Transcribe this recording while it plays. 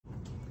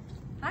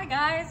Hi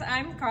guys,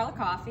 I'm Carla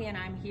Coffey and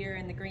I'm here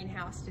in the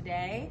greenhouse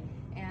today,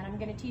 and I'm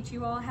going to teach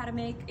you all how to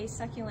make a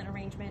succulent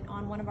arrangement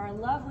on one of our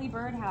lovely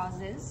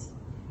birdhouses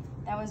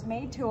that was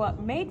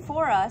made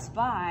for us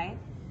by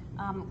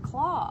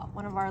Claw,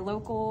 one of our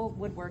local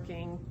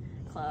woodworking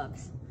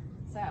clubs.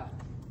 So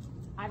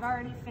I've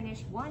already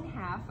finished one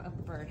half of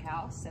the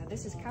birdhouse, so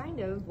this is kind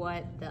of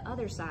what the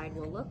other side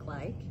will look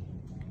like.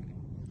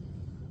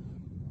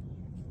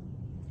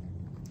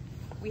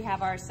 We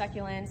have our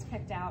succulents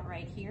picked out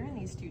right here in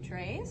these two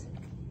trays.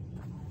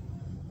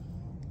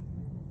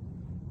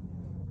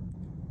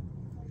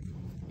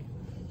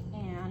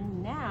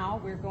 And now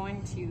we're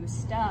going to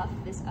stuff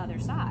this other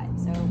side.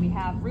 So we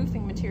have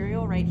roofing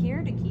material right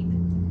here to keep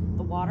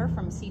the water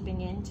from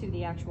seeping into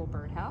the actual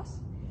birdhouse.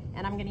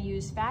 And I'm going to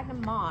use sphagnum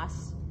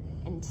moss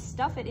and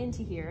stuff it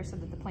into here so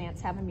that the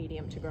plants have a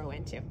medium to grow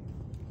into.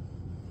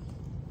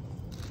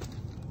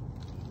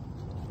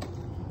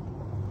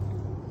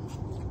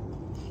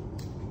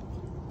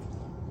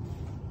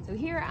 So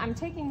here I'm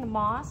taking the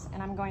moss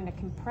and I'm going to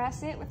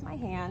compress it with my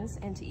hands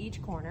into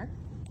each corner.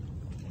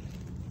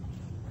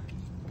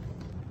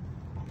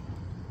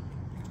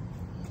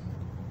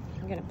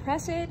 I'm going to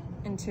press it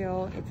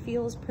until it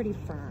feels pretty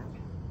firm.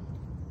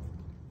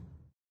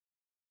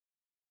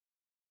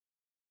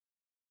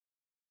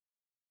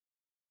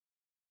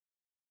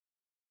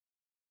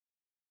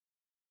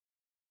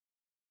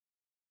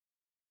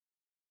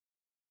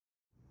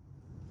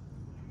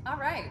 All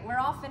right, we're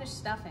all finished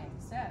stuffing.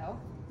 So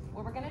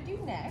what we're gonna do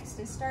next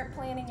is start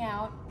planning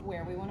out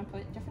where we wanna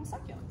put different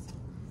succulents.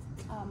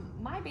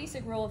 My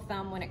basic rule of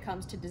thumb when it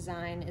comes to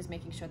design is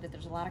making sure that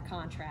there's a lot of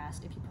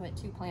contrast if you put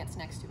two plants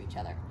next to each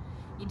other.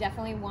 You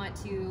definitely want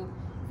to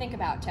think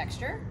about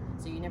texture,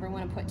 so you never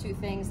wanna put two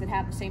things that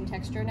have the same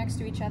texture next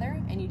to each other,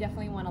 and you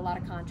definitely want a lot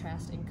of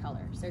contrast in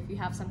color. So if you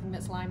have something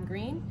that's lime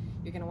green,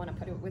 you're gonna wanna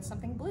put it with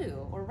something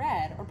blue or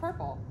red or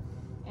purple.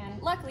 And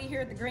luckily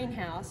here at the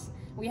greenhouse,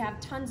 we have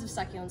tons of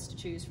succulents to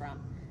choose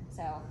from.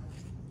 So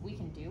we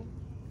can do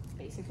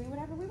basically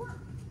whatever we want.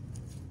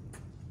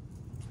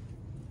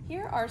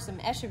 Here are some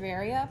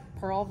Echeveria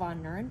Pearl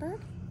von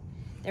Nuremberg.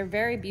 They're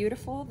very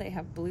beautiful. They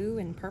have blue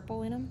and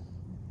purple in them.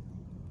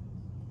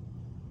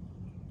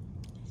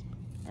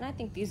 And I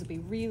think these will be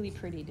really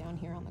pretty down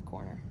here on the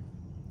corner.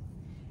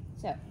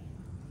 So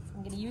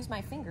I'm going to use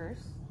my fingers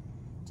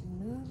to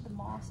move the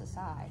moss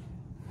aside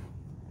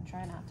and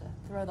try not to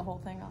throw the whole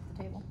thing off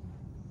the table.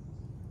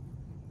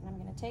 And I'm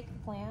going to take the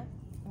plant.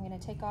 I'm going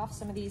to take off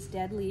some of these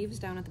dead leaves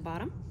down at the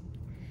bottom.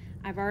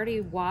 I've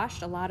already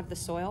washed a lot of the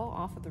soil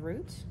off of the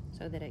roots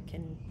so that it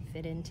can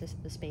fit into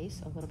the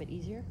space a little bit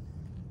easier.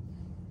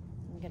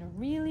 I'm going to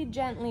really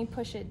gently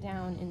push it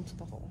down into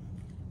the hole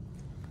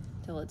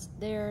till it's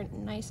there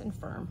nice and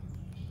firm.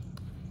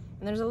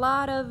 And there's a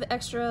lot of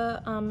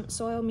extra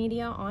soil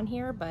media on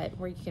here, but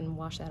where you can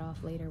wash that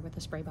off later with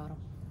a spray bottle.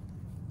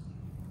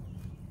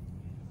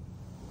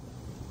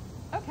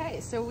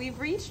 Okay, so we've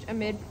reached a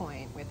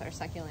midpoint with our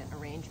succulent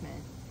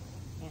arrangement,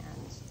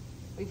 and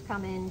we've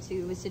come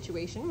into a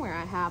situation where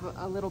I have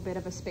a little bit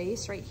of a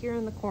space right here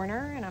in the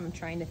corner, and I'm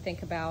trying to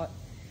think about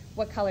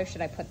what color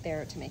should I put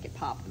there to make it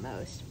pop the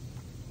most.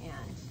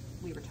 And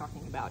we were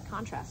talking about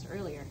contrast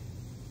earlier,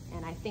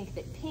 and I think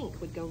that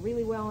pink would go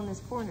really well in this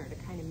corner to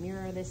kind of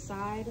mirror this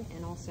side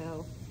and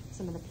also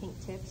some of the pink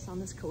tips on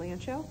this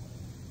calancho.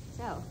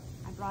 So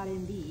I brought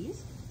in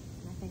these,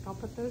 and I think I'll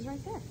put those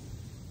right there.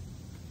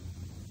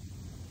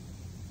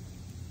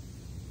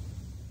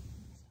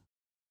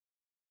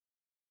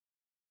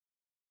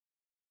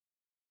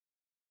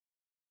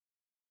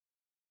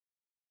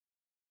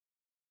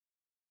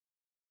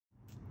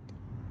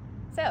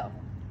 So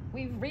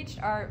we've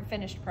reached our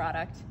finished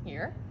product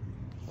here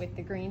with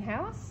the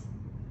greenhouse.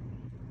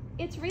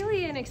 It's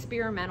really an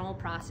experimental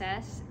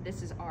process.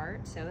 This is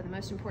art, so the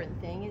most important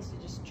thing is to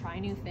just try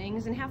new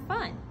things and have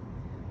fun.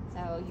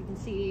 So you can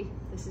see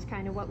this is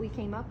kind of what we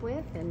came up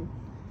with, and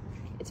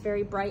it's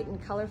very bright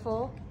and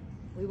colorful.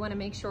 We want to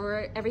make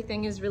sure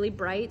everything is really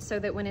bright so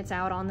that when it's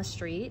out on the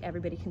street,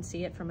 everybody can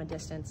see it from a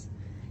distance,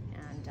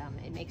 and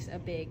it makes a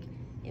big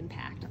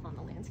impact on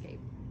the landscape.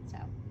 So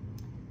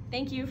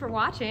thank you for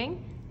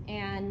watching,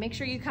 and make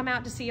sure you come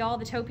out to see all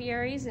the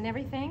topiaries and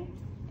everything,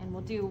 and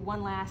we'll do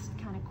one last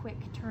kind of quick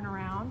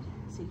turnaround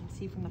so you can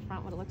see from the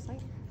front what it looks like.